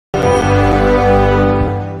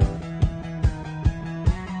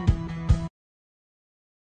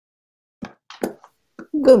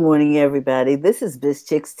Good morning, everybody. This is Biz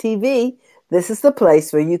Chicks TV. This is the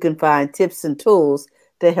place where you can find tips and tools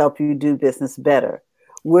to help you do business better.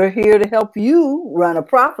 We're here to help you run a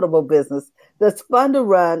profitable business that's fun to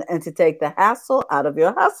run and to take the hassle out of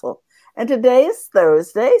your hustle. And today is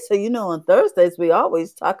Thursday. So, on Thursdays, we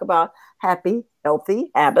always talk about happy,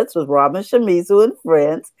 healthy habits with Robin Shimizu and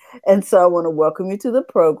friends. And so I want to welcome you to the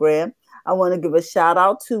program. I want to give a shout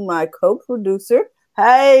out to my co-producer.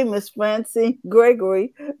 Hey, Miss Francine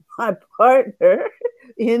Gregory, my partner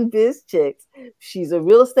in Biz Chicks. She's a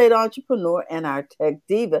real estate entrepreneur and our tech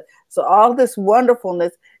diva. So all this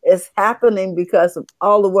wonderfulness is happening because of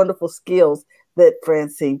all the wonderful skills that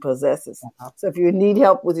Francine possesses. So if you need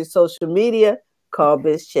help with your social media, call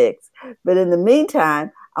Biz Chicks. But in the meantime,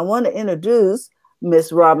 I want to introduce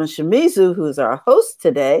Miss Robin Shimizu, who is our host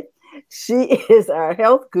today. She is our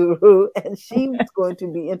health guru, and she's going to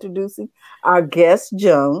be introducing our guest,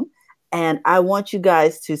 Joan. And I want you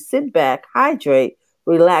guys to sit back, hydrate,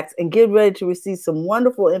 relax, and get ready to receive some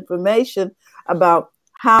wonderful information about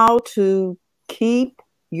how to keep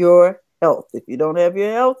your health. If you don't have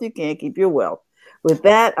your health, you can't keep your wealth. With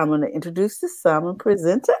that, I'm going to introduce to some and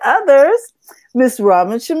present to others, Miss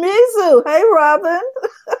Robin Shimizu. Hey, Robin.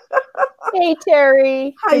 Hey,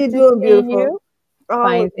 Terry. How you doing, beautiful? You?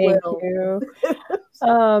 Fine, thank you.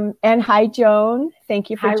 And hi, Joan. Thank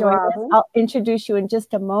you for joining us. I'll introduce you in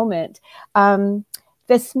just a moment.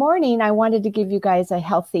 This morning, I wanted to give you guys a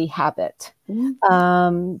healthy habit.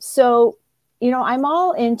 So, I'm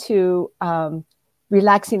all into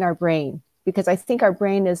relaxing our brain because I think our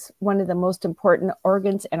brain is one of the most important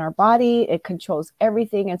organs in our body. It controls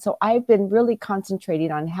everything. And so I've been really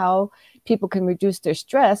concentrating on how people can reduce their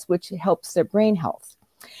stress, which helps their brain health.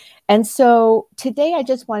 And so today I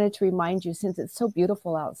just wanted to remind you, since it's so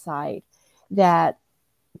beautiful outside, that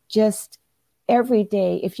just every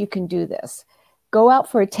day, if you can do this, go out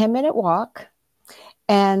for a 10-minute walk.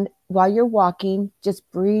 And while you're walking, just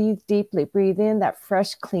breathe deeply, breathe in that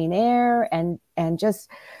fresh, clean air and just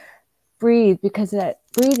breathe, because that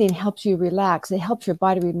breathing helps you relax. It helps your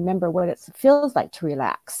body remember what it feels like to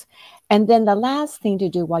relax. And then the last thing to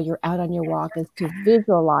do while you're out on your walk is to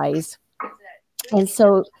visualize. And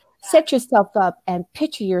so set yourself up and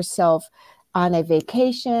picture yourself on a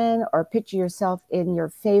vacation, or picture yourself in your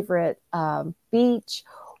favorite beach,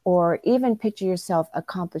 or even picture yourself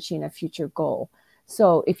accomplishing a future goal.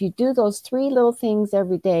 So if you do those 3 little things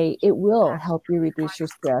every day, it will help you reduce your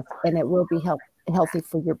stress, and it will be healthy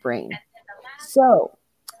for your brain. So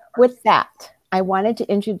with that, I wanted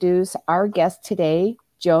to introduce our guest today,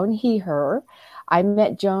 Joan Hehir. I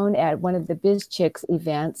met Joan at one of the Biz Chicks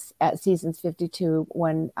events at Seasons 52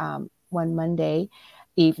 one Monday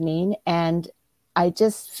evening, and I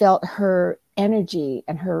just felt her energy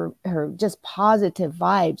and her just positive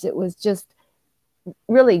vibes. It was just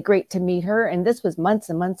really great to meet her, and this was months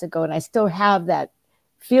and months ago, and I still have that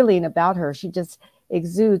feeling about her. She just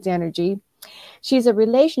exudes energy. She's a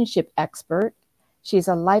relationship expert. She's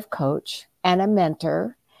a life coach and a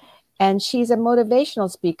mentor. And she's a motivational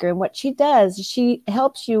speaker. And what she does, she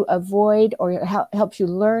helps you avoid, or helps you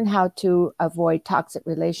learn how to avoid toxic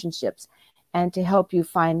relationships, and to help you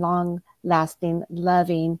find long-lasting,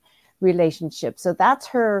 loving relationships. So that's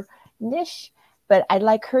her niche. But I'd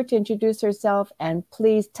like her to introduce herself. And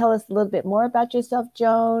please tell us a little bit more about yourself,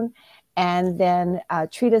 Joan, and then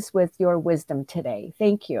treat us with your wisdom today.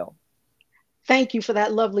 Thank you. Thank you for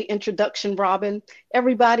that lovely introduction, Robin.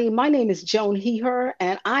 Everybody, my name is Joan Hehir,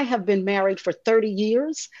 and I have been married for 30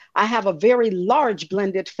 years. I have a very large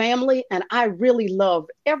blended family, and I really love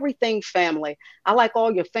everything family. I like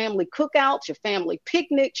all your family cookouts, your family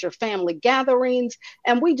picnics, your family gatherings,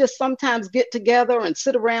 and we just sometimes get together and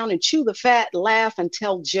sit around and chew the fat, laugh, and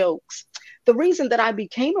tell jokes. The reason that I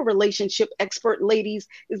became a relationship expert, ladies,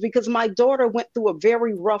 is because my daughter went through a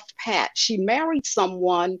very rough patch. She married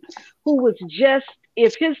someone who was just,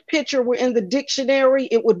 if his picture were in the dictionary,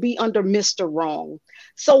 it would be under Mr. Wrong.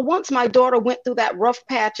 So once my daughter went through that rough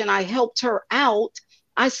patch and I helped her out,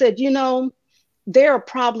 I said, there are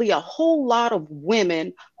probably a whole lot of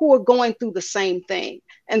women who are going through the same thing.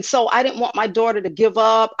 And so I didn't want my daughter to give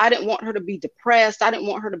up. I didn't want her to be depressed. I didn't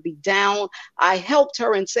want her to be down. I helped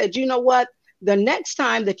her and said, you know what? The next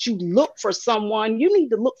time that you look for someone, you need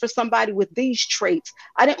to look for somebody with these traits.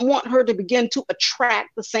 I didn't want her to begin to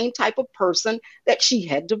attract the same type of person that she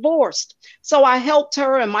had divorced. So I helped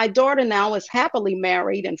her, and my daughter now is happily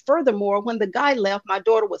married. And furthermore, when the guy left, my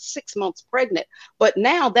daughter was 6 months pregnant. But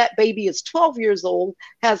now that baby is 12 years old,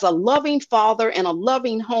 has a loving father and a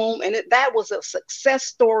loving home. And that was a success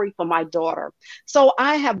story for my daughter. So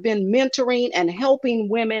I have been mentoring and helping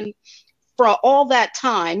women for all that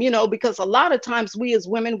time, because a lot of times we as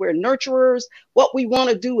women, we're nurturers. What we want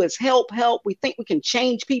to do is help. We think we can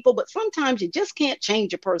change people, but sometimes you just can't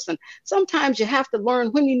change a person. Sometimes you have to learn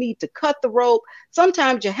when you need to cut the rope.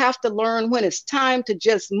 Sometimes you have to learn when it's time to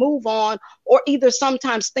just move on, or either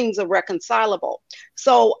sometimes things are reconcilable.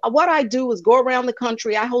 So what I do is go around the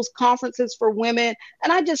country. I host conferences for women,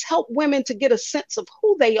 and I just help women to get a sense of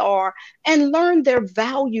who they are and learn their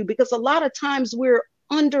value, because a lot of times we're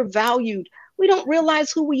undervalued. We don't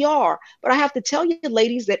realize who we are. But I have to tell you,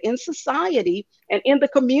 ladies, that in society and in the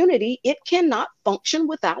community, it cannot function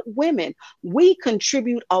without women. We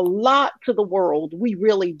contribute a lot to the world. We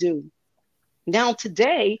really do. Now,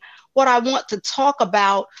 today, what I want to talk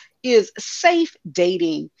about is safe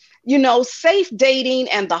dating. Safe dating,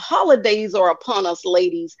 and the holidays are upon us,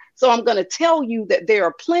 ladies. So I'm going to tell you that there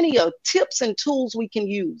are plenty of tips and tools we can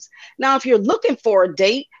use. Now, if you're looking for a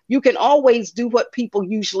date, you can always do what people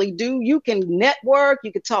usually do. You can network,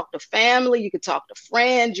 you can talk to family, you can talk to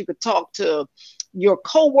friends, you could talk to your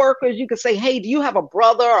coworkers. You could say, hey, do you have a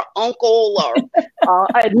brother or uncle or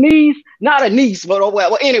a niece? Not a niece, but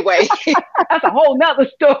well, anyway, that's a whole nother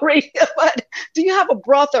story. But do you have a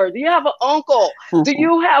brother? Do you have an uncle? Do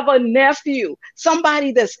you have a nephew?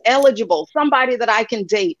 Somebody that's eligible, somebody that I can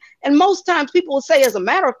date. And most times people will say, as a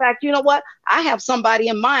matter of fact, you know what? I have somebody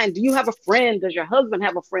in mind. Do you have a friend? Does your husband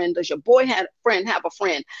have a friend? Does your boyfriend have a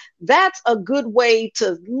friend? That's a good way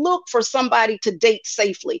to look for somebody to date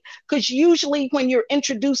safely. Because usually when you're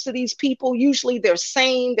introduced to these people, usually they're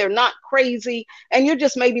sane, they're not crazy, and you're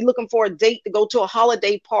just maybe looking for a date to go to a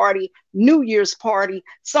holiday party, New Year's party,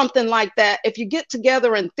 something like that. If you get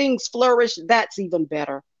together and things flourish, that's even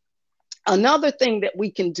better. Another thing that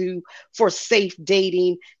we can do for safe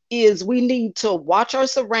dating is we need to watch our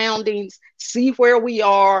surroundings, see where we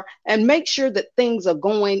are, and make sure that things are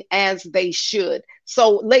going as they should.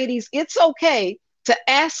 So, ladies, it's okay to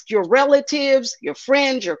ask your relatives, your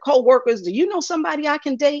friends, your coworkers, do you know somebody I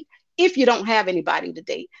can date? If you don't have anybody to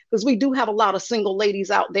date, because we do have a lot of single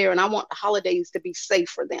ladies out there, and I want the holidays to be safe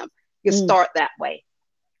for them. You start that way.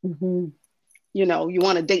 Mm-hmm. You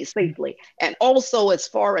want to date safely. And also, as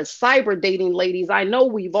far as cyber dating, ladies, I know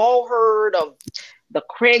we've all heard of the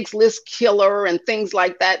Craigslist killer and things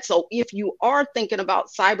like that. So if you are thinking about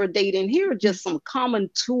cyber dating, here are just some common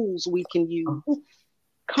tools we can use.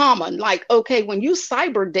 Common, like, okay, when you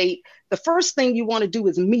cyber date, the first thing you want to do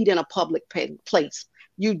is meet in a public place.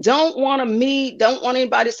 You don't want to meet, don't want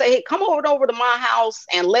anybody to say, hey, come over to my house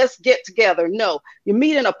and let's get together. No, you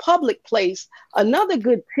meet in a public place. Another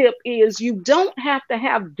good tip is you don't have to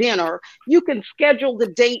have dinner. You can schedule the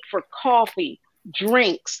date for coffee,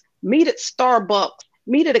 drinks, meet at Starbucks,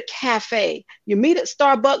 meet at a cafe. You meet at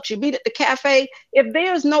Starbucks, you meet at the cafe. If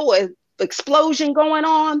there's no explosion going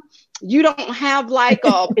on, you don't have like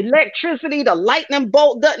electricity, the lightning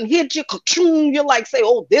bolt doesn't hit you, you're like, say,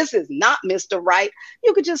 oh, this is not Mr. Right.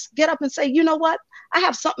 You could just get up and say, you know what? I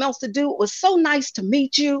have something else to do. It was so nice to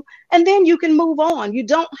meet you. And then you can move on. You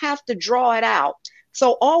don't have to draw it out.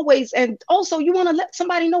 So always, and also you want to let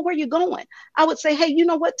somebody know where you're going. I would say, hey, you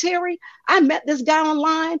know what, Terry? I met this guy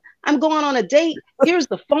online. I'm going on a date. Here's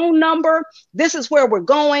the phone number. This is where we're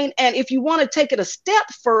going. And if you want to take it a step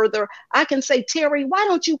further, I can say, Terry, why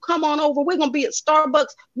don't you come on over? We're going to be at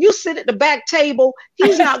Starbucks. You sit at the back table.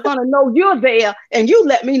 He's not going to know you're there. And you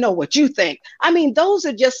let me know what you think. I mean, those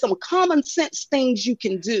are just some common sense things you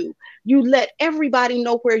can do. You let everybody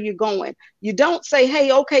know where you're going. You don't say,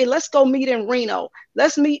 hey, okay, let's go meet in Reno.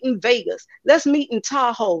 Let's meet in Vegas. Let's meet in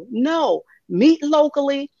Tahoe. No, meet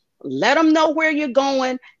locally. Let them know where you're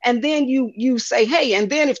going. And then you say, hey, and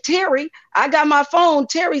then if Terry, I got my phone,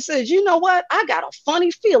 Terry says, you know what? I got a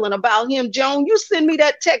funny feeling about him, Joan. You send me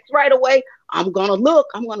that text right away. I'm going to look.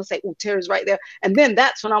 I'm going to say, oh, Terry's right there. And then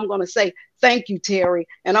that's when I'm going to say, thank you, Terry.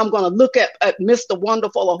 And I'm going to look at Mr.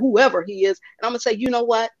 Wonderful or whoever he is. And I'm going to say, you know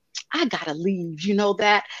what? I got to leave. You know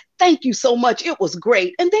that? Thank you so much. It was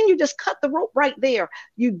great. And then you just cut the rope right there.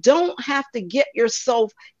 You don't have to get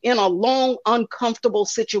yourself in a long, uncomfortable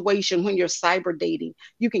situation when you're cyber dating.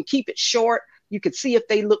 You can keep it short. You can see if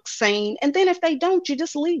they look sane. And then if they don't, you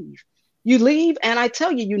just leave. You leave. And I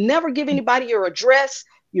tell you, you never give anybody your address.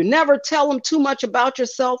 You never tell them too much about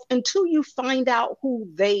yourself until you find out who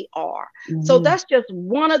they are. Mm-hmm. So that's just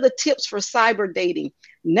one of the tips for cyber dating.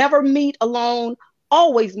 Never meet alone.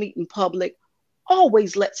 Always meet in public.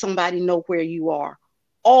 Always let somebody know where you are.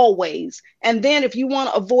 Always. And then if you want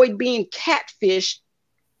to avoid being catfished,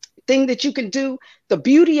 thing that you can do, the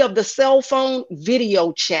beauty of the cell phone,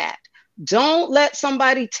 video chat. Don't let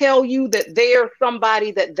somebody tell you that they're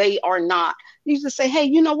somebody that they are not. You just say, hey,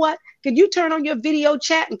 you know what? Could you turn on your video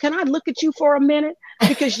chat and can I look at you for a minute?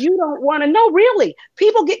 Because you don't want to know. Really,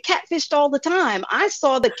 people get catfished all the time. I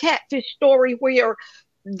saw the catfish story where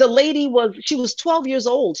the lady she was 12 years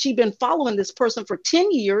old. She'd been following this person for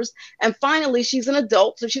 10 years. And finally, she's an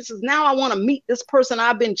adult. So she says, now I want to meet this person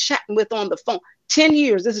I've been chatting with on the phone. 10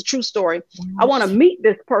 years. This is a true story. I want to meet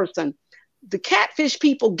this person. The catfish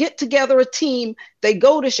people get together a team. They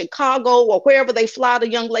go to Chicago or wherever they fly the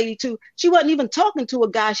young lady to. She wasn't even talking to a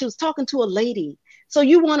guy. She was talking to a lady. So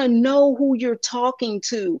you want to know who you're talking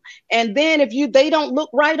to. And then if they don't look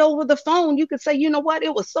right over the phone, you could say, you know what?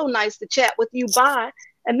 It was so nice to chat with you. Bye.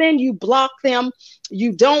 And then you block them.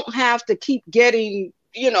 You don't have to keep getting,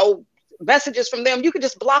 messages from them. You could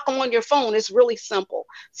just block them on your phone. It's really simple.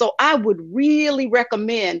 So I would really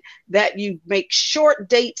recommend that you make short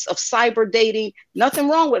dates of cyber dating. Nothing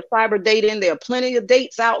wrong with cyber dating. There are plenty of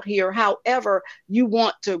dates out here. However, you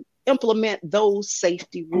want to implement those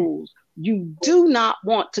safety rules. You do not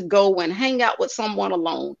want to go and hang out with someone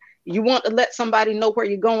alone. You want to let somebody know where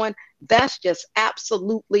you're going. That's just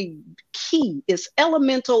absolutely key. It's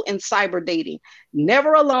elemental in cyber dating.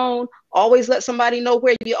 Never alone. Always let somebody know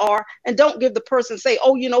where you are. And don't give the person say,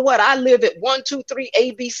 oh, you know what? I live at 123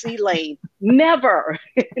 ABC Lane. Never,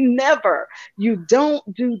 never. You don't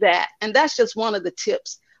do that. And that's just one of the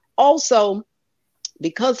tips. Also,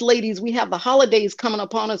 because ladies, we have the holidays coming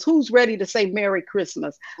upon us. Who's ready to say Merry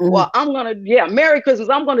Christmas? Well, Merry Christmas.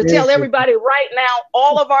 I'm going to tell everybody right now,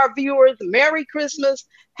 all of our viewers, Merry Christmas,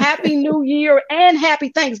 Happy New Year, and Happy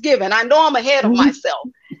Thanksgiving. I know I'm ahead of myself.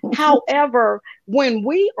 However, when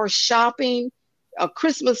we are shopping,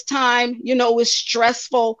 Christmas time, is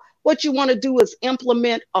stressful. What you want to do is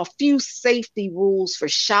implement a few safety rules for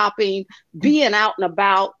shopping, being out and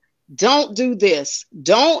about. Don't do this.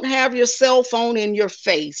 Don't have your cell phone in your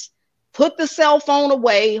face. Put the cell phone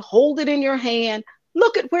away, hold it in your hand.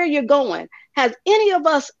 Look at where you're going. Has any of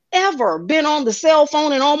us ever been on the cell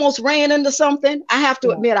phone and almost ran into something? I have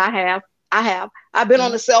to admit, I have. I've been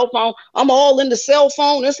on the cell phone. I'm all in the cell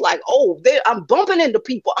phone. It's like, I'm bumping into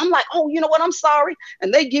people. I'm like, oh, you know what? I'm sorry.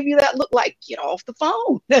 And they give you that look like, get off the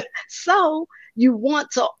phone. So you want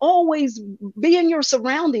to always be in your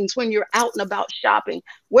surroundings when you're out and about shopping.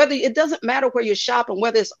 It doesn't matter where you're shopping,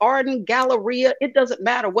 whether it's Arden, Galleria, it doesn't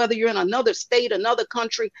matter whether you're in another state, another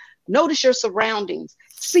country. Notice your surroundings.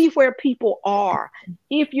 See where people are.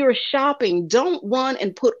 If you're shopping, don't run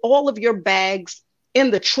and put all of your bags in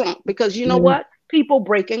the trunk, because you know what? People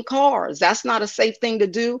break in cars. That's not a safe thing to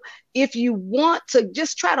do. If you want to,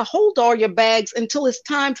 just try to hold all your bags until it's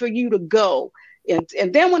time for you to go.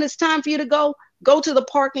 And then when it's time for you to go to the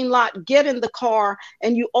parking lot, get in the car.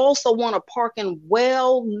 And you also want to park in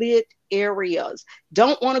well-lit areas.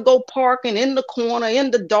 Don't want to go parking in the corner,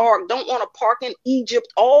 in the dark. Don't want to park in Egypt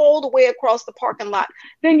all the way across the parking lot.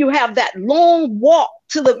 Then you have that long walk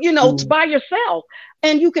to the, by yourself.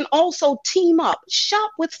 And you can also team up, shop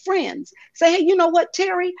with friends. Say, hey, you know what,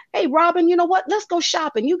 Terry? Hey, Robin, you know what? Let's go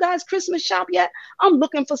shopping. You guys Christmas shop yet? I'm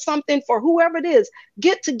looking for something for whoever it is.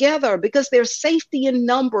 Get together, because there's safety in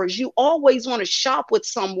numbers. You always want to shop with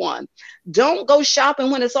someone. Don't go shopping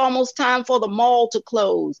when it's almost time for the mall to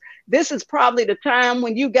close. This is probably the time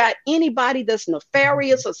when you got anybody that's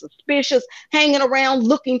nefarious or suspicious hanging around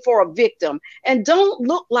looking for a victim. And don't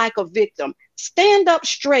look like a victim. Stand up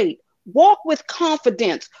straight. Walk with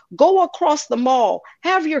confidence. Go across the mall.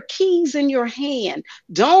 Have your keys in your hand.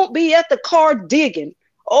 Don't be at the car digging.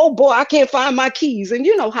 Oh boy, I can't find my keys. And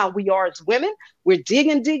you know how we are as women. We're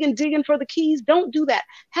digging for the keys. Don't do that.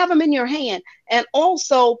 Have them in your hand. And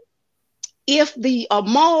also, if the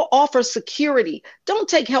mall offers security, don't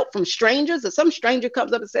take help from strangers. If some stranger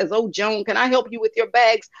comes up and says, oh, Joan, can I help you with your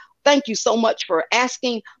bags? Thank you so much for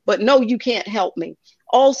asking, but no, you can't help me.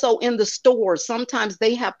 Also in the stores, sometimes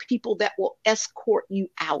they have people that will escort you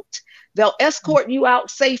out. They'll escort you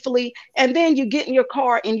out safely, and then you get in your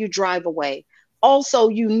car and you drive away. Also,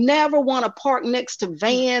 you never want to park next to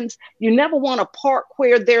vans. You never want to park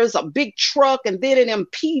where there's a big truck and then it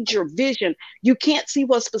impedes your vision. You can't see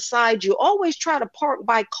what's beside you. Always try to park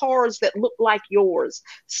by cars that look like yours,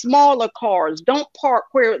 smaller cars. Don't park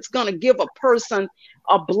where it's going to give a person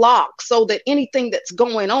a block so that anything that's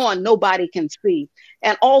going on, nobody can see.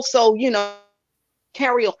 And also,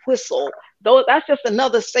 carry a whistle. Though that's just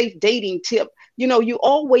another safe dating tip. You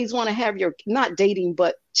always want to have your, not dating,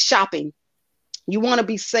 but shopping. You want to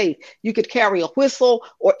be safe. You could carry a whistle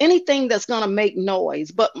or anything that's going to make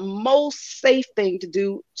noise. But most safe thing to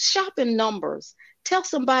do, shop in numbers. Tell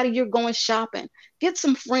somebody you're going shopping. Get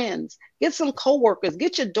some friends, get some coworkers,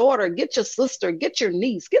 get your daughter, get your sister, get your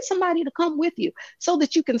niece, get somebody to come with you so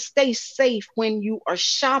that you can stay safe when you are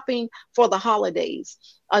shopping for the holidays.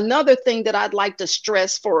 Another thing that I'd like to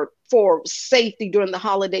stress for safety during the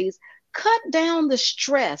holidays, cut down the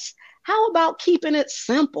stress. How about keeping it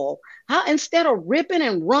simple? How, instead of ripping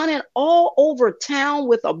and running all over town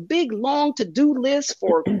with a big long to-do list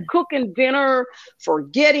for cooking dinner, for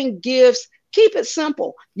getting gifts, keep it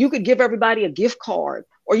simple. You could give everybody a gift card,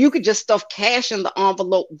 or you could just stuff cash in the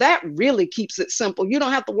envelope. That really keeps it simple. You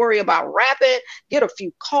don't have to worry about wrapping. Get a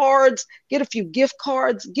few cards, get a few gift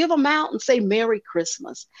cards, give them out and say Merry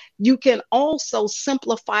Christmas. You can also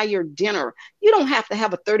simplify your dinner. You don't have to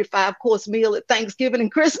have a 35-course meal at Thanksgiving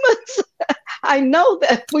and Christmas. I know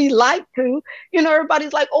that we like to. You know,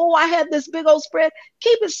 everybody's like, oh, I had this big old spread.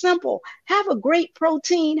 Keep it simple. Have a great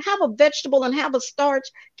protein, have a vegetable, and have a starch.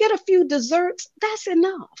 Get a few desserts. That's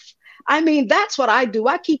enough. I mean, that's what I do.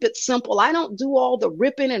 I keep it simple. I don't do all the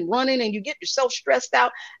ripping and running and you get yourself stressed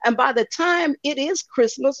out. And by the time it is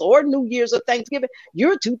Christmas or New Year's or Thanksgiving,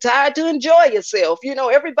 you're too tired to enjoy yourself. You know,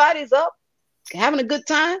 everybody's up having a good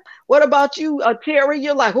time. What about you, Terry?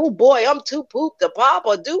 You're like, oh boy, I'm too pooped to pop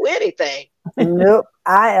or do anything. Nope,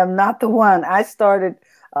 I am not the one. I started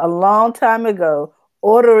a long time ago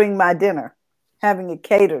ordering my dinner, having it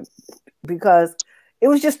catered, because it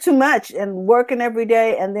was just too much and working every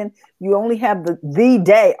day. And then you only have the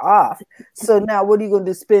day off. So now what are you going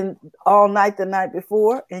to do? Spend all night the night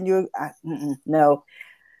before? And no,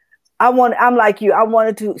 I'm like you. I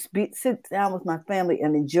wanted to sit down with my family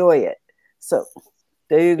and enjoy it. So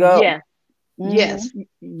there you go. Yeah. Yes,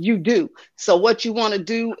 you do. So what you want to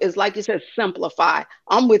do is, like you said, simplify.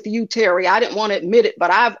 I'm with you, Terry. I didn't want to admit it,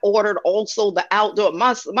 but I've ordered also the outdoor.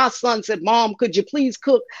 My son said, Mom, could you please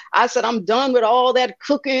cook? I said, I'm done with all that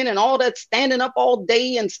cooking and all that standing up all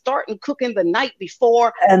day and starting cooking the night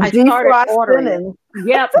before. And I started ordering.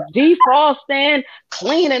 Yep, defrosting,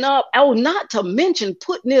 cleaning up. Oh, not to mention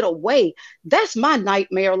putting it away. That's my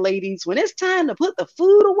nightmare, ladies. When it's time to put the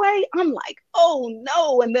food away, I'm like, oh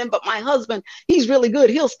no. And then, but my husband, he's really good.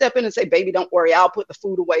 He'll step in and say, baby, don't worry, I'll put the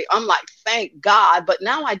food away. I'm like, thank God. But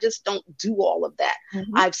now I just don't do all of that.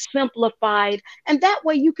 I've simplified. And that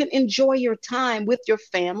way you can enjoy your time with your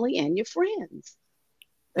family and your friends.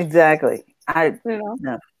 Exactly.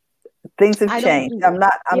 No. Things have changed. I'm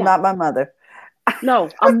not my mother. No,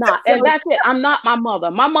 I'm not. And that's it. I'm not my mother.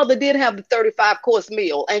 My mother did have the 35-course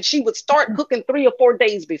meal, and she would start cooking 3 or 4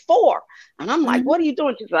 days before. And I'm like, what are you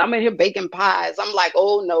doing? She said, I'm in here baking pies. I'm like,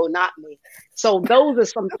 oh, no, not me. So those are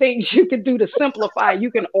some things you can do to simplify.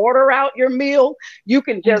 You can order out your meal. You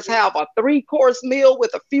can just have a 3-course meal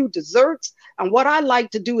with a few desserts. And what I like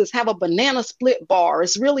to do is have a banana split bar.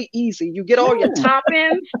 It's really easy. You get all your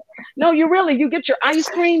toppings. No, you get your ice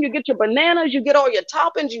cream, you get your bananas, you get all your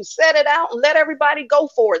toppings, you set it out and let everybody go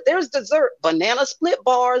for it. There's dessert, banana split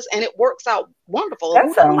bars, and it works out wonderful.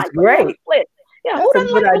 That sounds great. Yeah, who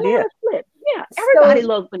doesn't like banana splits? Yeah, everybody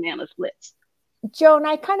loves banana splits. Joan,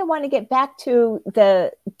 I kind of want to get back to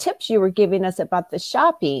the tips you were giving us about the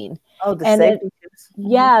shopping. Oh, the safety tips.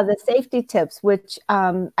 Yeah, the safety tips, which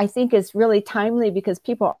I think is really timely because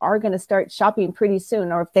people are going to start shopping pretty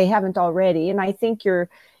soon, or if they haven't already. And I think your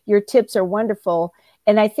tips are wonderful.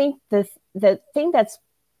 And I think the thing that's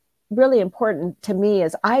really important to me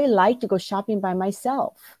is I like to go shopping by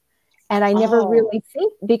myself. And I never really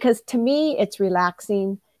think, because to me, it's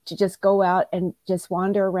relaxing to just go out and just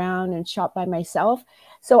wander around and shop by myself.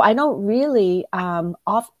 So I don't really, I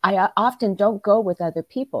often don't go with other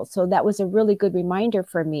people. So that was a really good reminder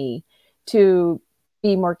for me to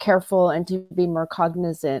be more careful and to be more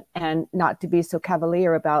cognizant and not to be so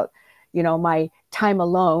cavalier about, my time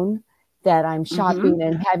alone, that I'm shopping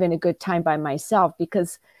and having a good time by myself,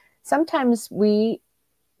 because sometimes we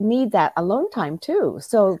need that alone time too.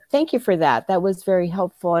 So thank you for that. That was very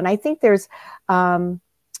helpful. And I think there's other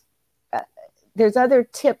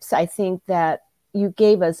tips I think that you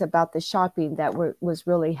gave us about the shopping that was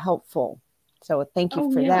really helpful. So thank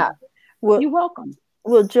you for that. Well, you're welcome.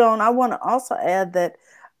 Well, Joan, I want to also add that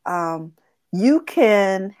you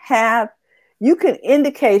can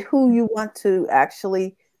indicate who you want to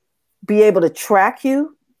actually be able to track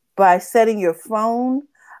you by setting your phone,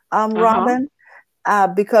 Robin.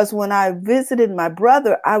 Because when I visited my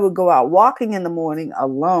brother, I would go out walking in the morning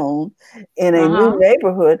alone in a new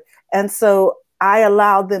neighborhood. And so I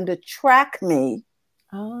allowed them to track me.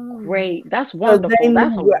 Oh, great. That's wonderful. So they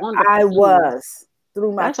knew where I was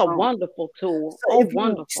through my phone. That's a wonderful tool. So if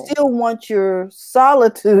you still want your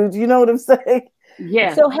solitude, you know what I'm saying?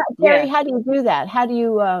 Yeah. So, Terry, how do you do that? How do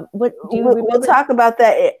you, what do you remember? We'll talk about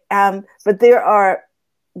that. But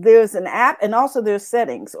there's an app, and also there's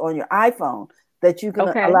settings on your iPhone that you can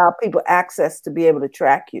allow people access to be able to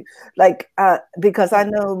track you. Like, because I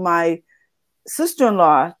know my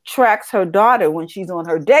sister-in-law tracks her daughter when she's on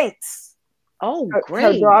her dates. Oh, great.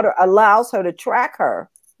 Her daughter allows her to track her.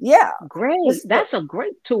 Yeah. Great. That's a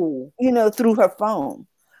great tool. You know, through her phone.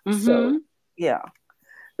 So, yeah.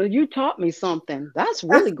 So you taught me something. That's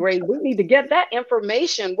really great. We need to get that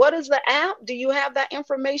information. What is the app? Do you have that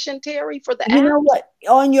information, Terry, for the app? You know what?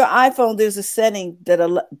 On your iPhone, there's a setting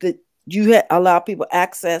that you allow people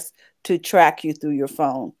access to track you through your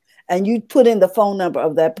phone. And you put in the phone number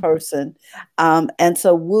of that person. And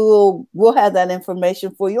so we'll have that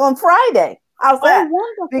information for you on Friday. How's that?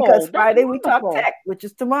 Wonderful. Because Friday we talk tech, which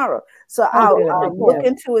is tomorrow. So I'll look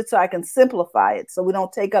into it so I can simplify it so we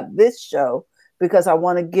don't take up this show, because I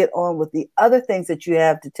want to get on with the other things that you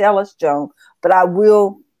have to tell us, Joan. But I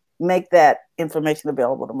will make that information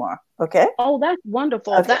available tomorrow. Okay? Oh, that's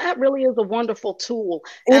wonderful. Okay. That really is a wonderful tool.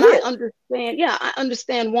 And I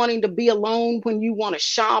understand wanting to be alone when you want to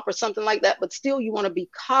shop or something like that, but still you want to be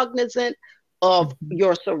cognizant of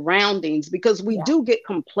your surroundings, because we do get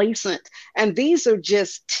complacent. And these are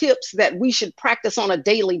just tips that we should practice on a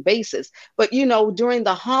daily basis. But, you know, during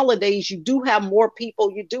the holidays, you do have more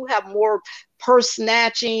people, you do have more purse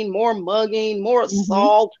snatching, more mugging, more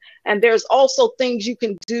assault. And there's also things you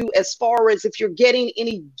can do as far as if you're getting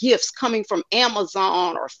any gifts coming from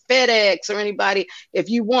Amazon or FedEx or anybody,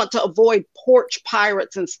 if you want to avoid porch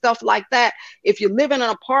pirates and stuff like that. If you live in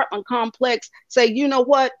an apartment complex, say, you know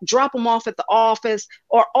what, drop them off at the office.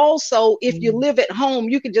 Or also, if you live at home,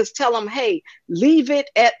 you can just tell them, hey, leave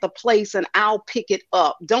it at the place and I'll pick it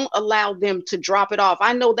up. Don't allow them to drop it off.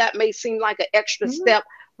 I know that may seem like an extra step,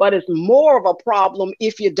 but it's more of a problem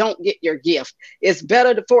if you don't get your gift. It's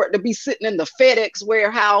better for it to be sitting in the FedEx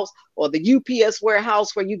warehouse or the UPS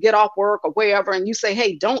warehouse where you get off work or wherever, and you say,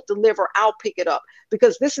 hey, don't deliver, I'll pick it up.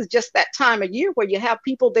 Because this is just that time of year where you have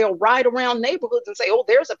people, they'll ride around neighborhoods and say, oh,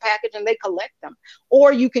 there's a package, and they collect them.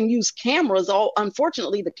 Or you can use cameras.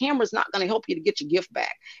 Unfortunately, the camera's not going to help you to get your gift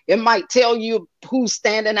back. It might tell you who's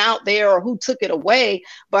standing out there or who took it away.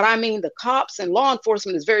 But I mean, the cops and law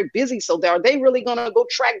enforcement is very busy. So are they really going to go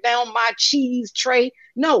track down my cheese tray?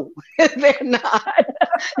 No, they're not.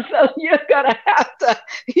 So you're going to have to,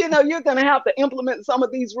 you're going to have to implement some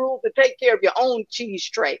of these rules to take care of your own cheese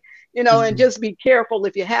tray, and just be careful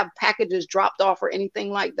if you have packages dropped off or anything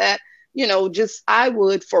like that.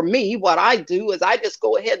 For me, what I do is I just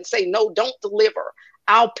go ahead and say, no, don't deliver.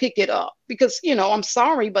 I'll pick it up because, I'm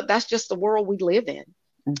sorry, but that's just the world we live in.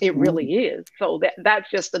 It really is. So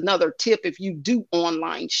that's just another tip. If you do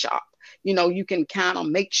online shop, you can kind of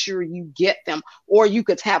make sure you get them, or you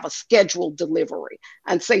could have a scheduled delivery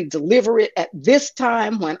and say, deliver it at this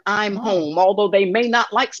time when I'm home. Although they may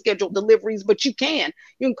not like scheduled deliveries, but you can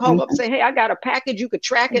call up and say, hey, I got a package. You could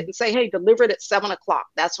track it and say, hey, deliver it at 7 o'clock.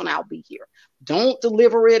 That's when I'll be here. Don't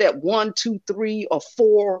deliver it at 1, 2, 3 or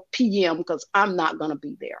 4 p.m. because I'm not going to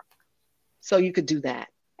be there. So you could do that.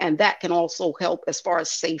 And that can also help as far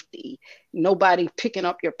as safety. Nobody picking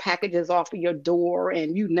up your packages off of your door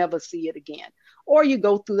and you never see it again. Or you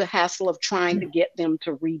go through the hassle of trying to get them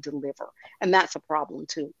to redeliver. And that's a problem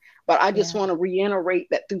too. But I just want to reiterate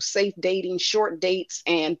that through safe dating, short dates,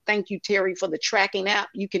 and thank you, Terry, for the tracking app.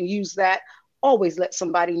 You can use that. Always let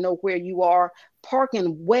somebody know where you are. Park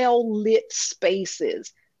in well-lit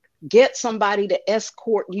spaces. Get somebody to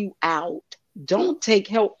escort you out. Don't take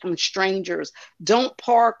help from strangers. Don't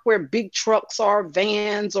park where big trucks are,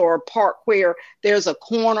 vans, or park where there's a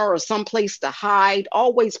corner or someplace to hide.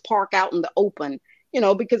 Always park out in the open,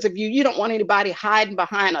 because if you don't want anybody hiding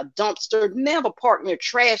behind a dumpster. Never park near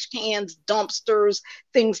trash cans, dumpsters,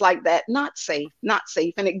 things like that. Not safe, not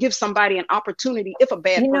safe. And it gives somebody an opportunity if a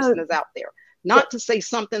bad person is out there. Not to say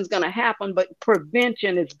something's going to happen, but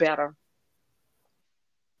prevention is better.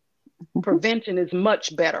 Prevention is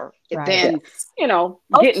much better than,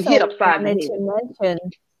 getting hit upside the head.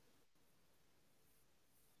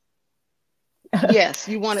 Yes,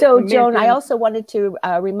 you want to. So, Joan, I also wanted to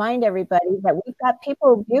remind everybody that we've got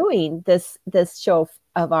people viewing this show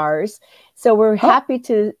of ours. So we're happy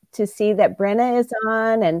to see that Brenna is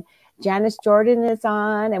on and Janice Jordan is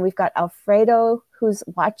on, and we've got Alfredo who's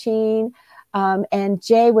watching, and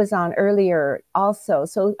Jay was on earlier also.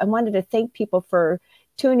 So I wanted to thank people for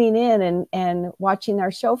tuning in and watching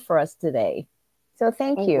our show for us today. So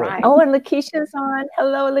thank you. Right. Oh, and Lakeisha's on.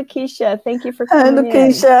 Hello, Lakeisha. Thank you for coming in.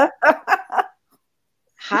 Lakeisha.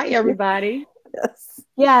 Hi, everybody. Yes.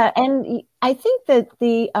 Yeah, and I think that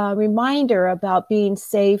the reminder about being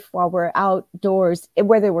safe while we're outdoors,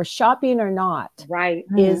 whether we're shopping or not, right,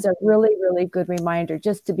 is a really, really good reminder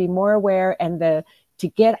just to be more aware and to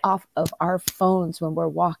get off of our phones when we're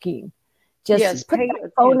walking. Just put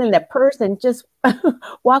that phone in the purse and just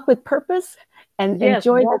walk with purpose and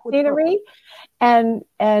enjoy the scenery and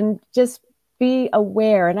just be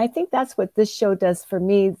aware. And I think that's what this show does for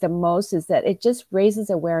me the most, is that it just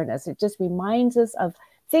raises awareness. It just reminds us of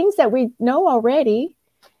things that we know already.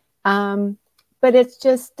 But it's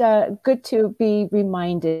just good to be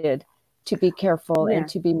reminded to be careful and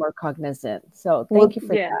to be more cognizant. So thank you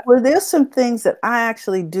for that. Well, there's some things that I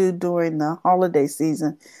actually do during the holiday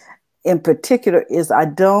season. In particular, is I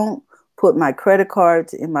don't put my credit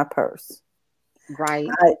cards in my purse. Right.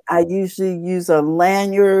 I usually use a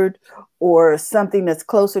lanyard or something that's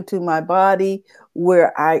closer to my body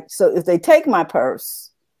so if they take my purse,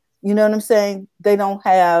 you know what I'm saying? They don't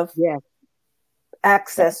have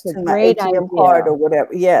access to my ATM card or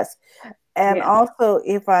whatever. Yes. And also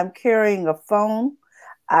if I'm carrying a phone,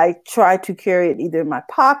 I try to carry it either in my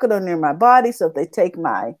pocket or near my body. So if they take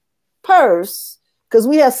my purse, because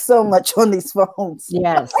we have so much on these phones.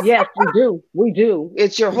 Yes. Yes, we do. We do.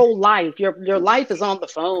 It's your whole life. Your life is on the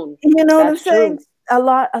phone. You know what I'm saying?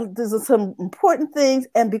 There's some important things.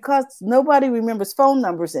 And because nobody remembers phone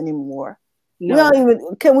numbers anymore,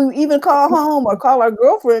 can we even call home or call our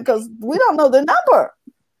girlfriend because we don't know the number.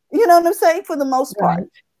 You know what I'm saying? For the most part.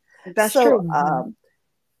 That's true.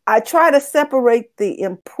 I try to separate the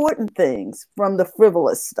important things from the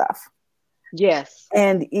frivolous stuff. Yes.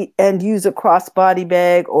 And use a crossbody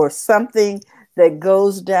bag or something that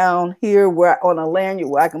goes down here on a lanyard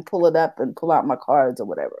where I can pull it up and pull out my cards or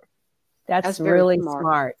whatever. That's really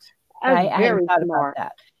smart. I hadn't thought about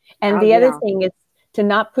that. And the other thing is to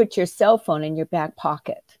not put your cell phone in your back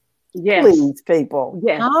pocket. Yes. Please, people.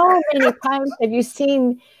 Yes. How many times have you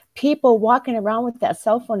seen people walking around with that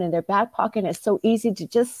cell phone in their back pocket? It's so easy to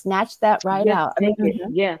just snatch that out.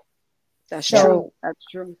 That's true. That's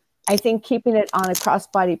true. I think keeping it on a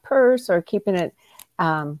crossbody purse or keeping it,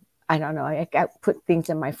 I don't know, I put things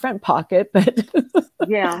in my front pocket, but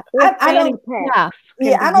I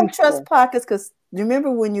don't trust pockets because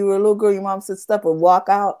remember when you were a little girl, your mom said stuff would walk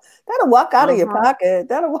out. That'll walk out of your pocket.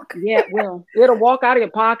 That'll walk. Yeah, it will. It'll walk out of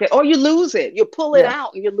your pocket, or you lose it. You pull it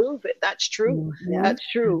out and you lose it. That's true. That's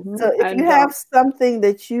true. So if you have something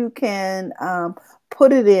that you can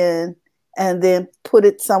put it in and then put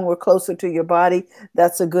it somewhere closer to your body,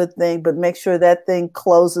 that's a good thing. But make sure that thing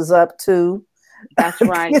closes up too. That's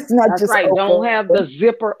right. It's not That's just right. open. Don't have the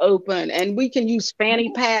zipper open. And we can use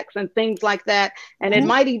fanny packs and things like that. And it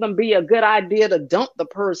might even be a good idea to dump the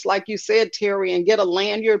purse, like you said, Terry, and get a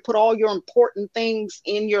lanyard, put all your important things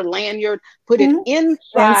in your lanyard, put it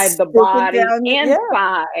inside the body,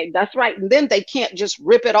 inside. That's right. And then they can't just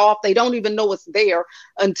rip it off. They don't even know it's there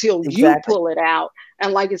until you pull it out.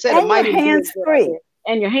 And like I said, it might even be a good idea.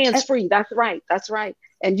 And your hands free. That's right. That's right.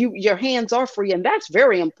 And your hands are free. And that's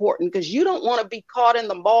very important because you don't want to be caught in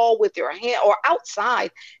the mall with your hand or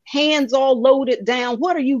outside, hands all loaded down.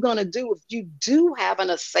 What are you going to do if you do have an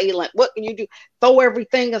assailant? What can you do? Throw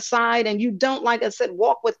everything aside and you don't, like I said,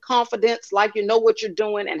 walk with confidence, like you know what you're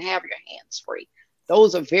doing and have your hands free.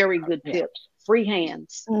 Those are very good tips. Free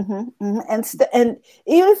hands. And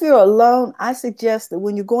even if you're alone, I suggest that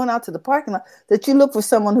when you're going out to the parking lot, that you look for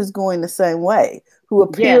someone who's going the same way, who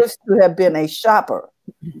appears to have been a shopper.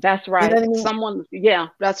 That's right. You know what I mean? Someone,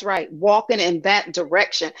 that's right. Walking in that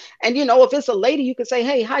direction. And if it's a lady, you can say,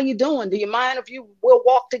 hey, how you doing? Do you mind if we'll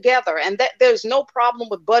walk together? And that there's no problem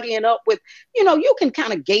with buddying up with, you can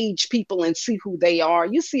kind of gauge people and see who they are.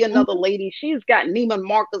 You see another lady, she's got Neiman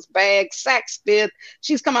Marcus bags, Saks Fifth.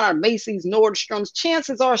 She's coming out of Macy's, Nordstrom's.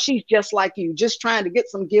 Chances are she's just like you, just trying to get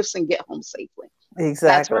some gifts and get home safely.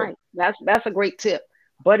 Exactly. That's right. That's a great tip.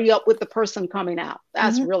 Buddy up with the person coming out.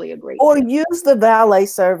 That's really a great Or tip. use the valet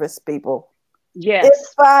service, people. Yes.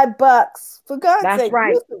 It's $5. For God's That's sake,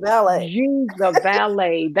 right. use the valet. Use the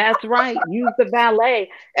valet. That's right. Use the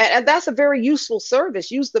valet. And that's a very useful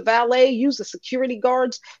service. Use the valet, use the security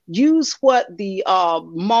guards, use what the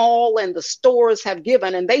mall and the stores have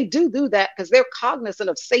given. And they do that because they're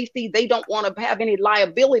cognizant of safety. They don't want to have any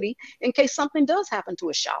liability in case something does happen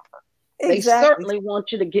to a shopper. Exactly. They certainly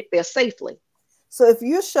want you to get there safely. So if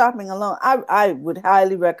you're shopping alone, I would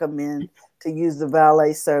highly recommend to use the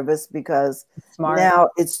valet service because now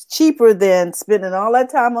it's cheaper than spending all that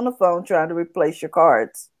time on the phone trying to replace your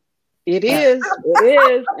cards. It is. It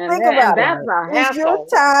is. Think about that's it. A hassle. Is your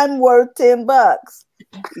time worth $10?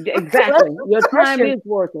 Exactly. Your time is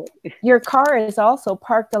worth it. Your car is also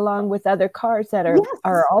parked along with other cars that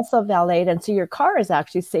are also valeted, and so your car is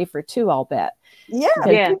actually safer too, I'll bet. Yeah.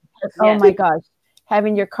 Oh my gosh,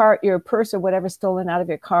 having your purse or whatever stolen out of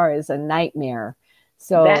your car is a nightmare.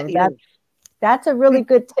 So that's a really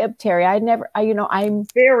good tip, Terry. I'm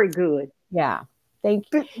very good. Yeah. Thank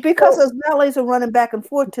you. Because those valets are running back and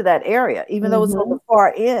forth to that area, even though it's on the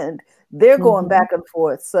far end, they're going back and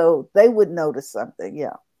forth. So they would notice something.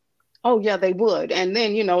 Yeah. Oh, yeah, they would. And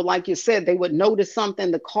then, like you said, they would notice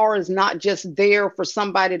something. The car is not just there for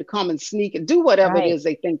somebody to come and sneak and do whatever it is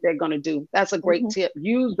they think they're going to do. That's a great tip.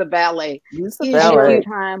 Use the valet. Use the valet. Your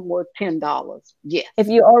time worth $10. Yes. If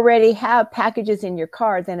you already have packages in your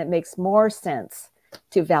car, then it makes more sense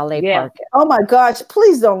to valet park it. Oh my gosh,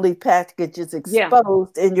 please don't leave packages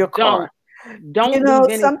exposed in your car. Don't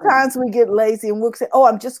sometimes we get lazy and we'll say, oh,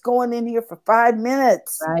 I'm just going in here for 5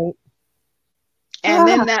 minutes. Right. And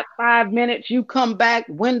then that 5 minutes, you come back,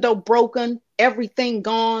 window broken, everything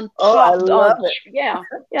gone. Oh, I love it. Yeah.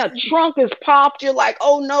 Trunk is popped. You're like,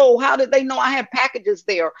 oh no, how did they know I had packages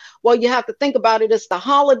there? Well, you have to think about it. It's the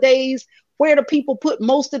holidays. Where do people put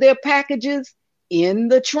most of their packages? In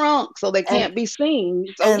the trunk, so they can't be seen.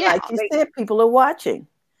 So like you said, people are watching.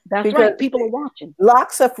 That's right. People are watching.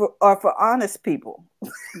 Locks are for honest people.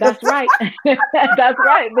 That's right. That's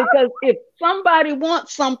right. Because if somebody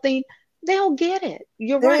wants something, they'll get it.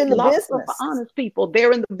 You're right. Locks are for honest people.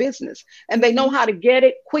 They're in the business and they know how to get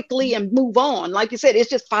it quickly and move on. Like you said, it's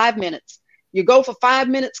just 5 minutes. You go for 5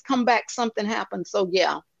 minutes, come back, something happens. So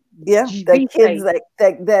yeah, that kids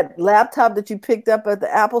that laptop that you picked up at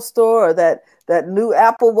the Apple store, or that new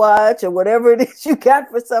Apple Watch, or whatever it is you got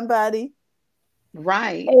for somebody.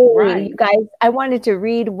 Right. You guys, I wanted to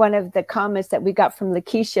read one of the comments that we got from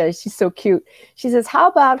Lakeisha. She's so cute. She says, how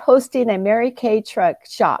about hosting a Mary Kay truck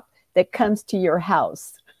shop that comes to your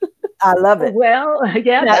house? I love it. Well,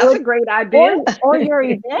 that's a great idea. Or your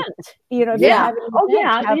event. You know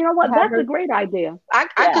what? That's a great idea. I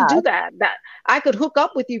could do that. I could hook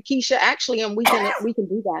up with you, Keisha, actually, and we can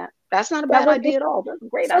do that. That's not a bad idea at all. That's a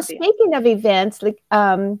great idea. Speaking of events, like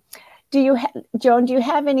Joan, do you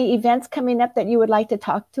have any events coming up that you would like to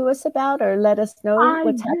talk to us about or let us know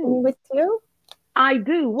what's happening with you? I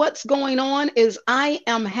do. What's going on is I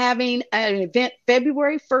am having an event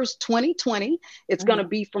February 1st, 2020. It's going to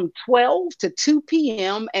be from 12 to 2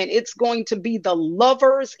 p.m. and it's going to be the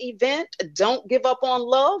Lovers event. Don't give up on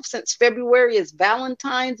love. Since February is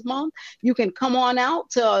Valentine's month, you can come on out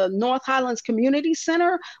to North Highlands Community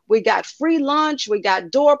Center. We got free lunch. We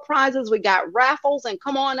got door prizes. We got raffles, and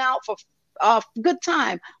come on out for a good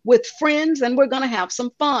time with friends, and we're going to have some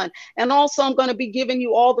fun. And also I'm going to be giving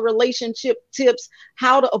you all the relationship tips,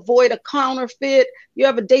 how to avoid a counterfeit. You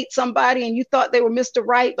ever date somebody and you thought they were Mr.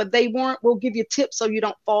 Right, but they weren't? We'll give you tips so you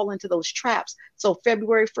don't fall into those traps. So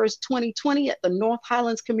February 1st, 2020 at the North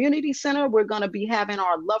Highlands Community Center, we're going to be having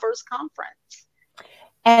our Lovers Conference.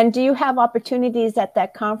 And do you have opportunities at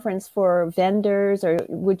that conference for vendors, or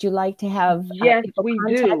would you like to have people we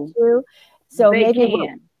contact do. You? So they maybe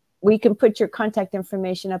can. We can put your contact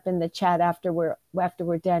information up in the chat after we're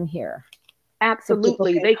done here.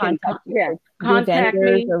 Absolutely. So they can contact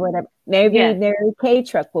me or whatever. Maybe Mary Kay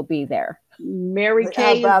truck will be there. Mary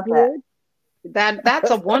Kay is good.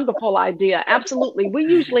 That's a wonderful idea. Absolutely. We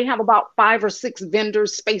usually have about 5 or 6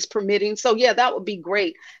 vendors, space permitting. So that would be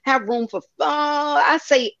great. Have room for I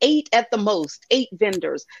say 8 at the most, 8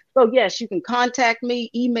 vendors. So yes, you can contact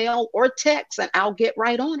me, email or text, and I'll get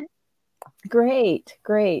right on it. Great.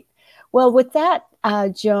 Well, with that,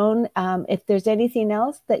 Joan, if there's anything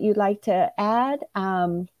else that you'd like to add,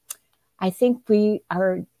 I think we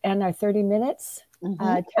are in our 30 minutes.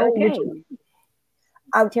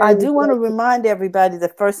 Okay. I do want to remind everybody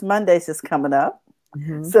that First Mondays is coming up.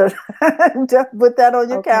 So just put that on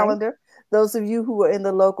your calendar. Those of you who are in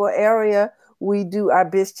the local area, we do our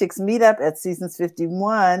Biz Chicks meetup at Seasons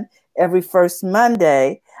 51 every first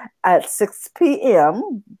Monday at 6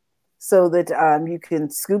 p.m. so that you can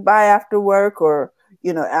scoot by after work or,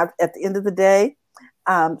 at the end of the day.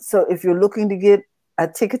 So if you're looking to get a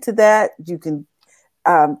ticket to that, you can,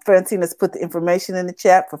 Francine has put the information in the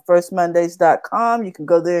chat for firstmondays.com. You can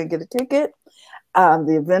go there and get a ticket.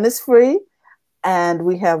 The event is free and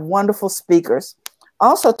we have wonderful speakers.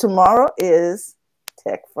 Also, tomorrow is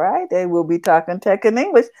Tech Friday. We'll be talking tech in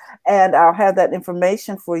English, and I'll have that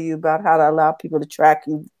information for you about how to allow people to track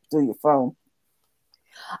you through your phone.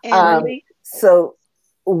 So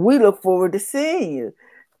we look forward to seeing you.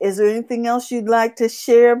 Is there anything else you'd like to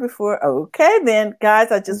share before? Okay, then,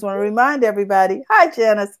 guys, I just want to remind everybody. Hi,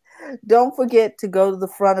 Janice. Don't forget to go to the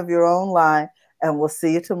front of your own line, and we'll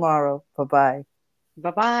see you tomorrow. Bye-bye.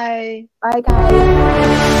 Bye-bye. Bye,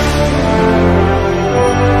 guys.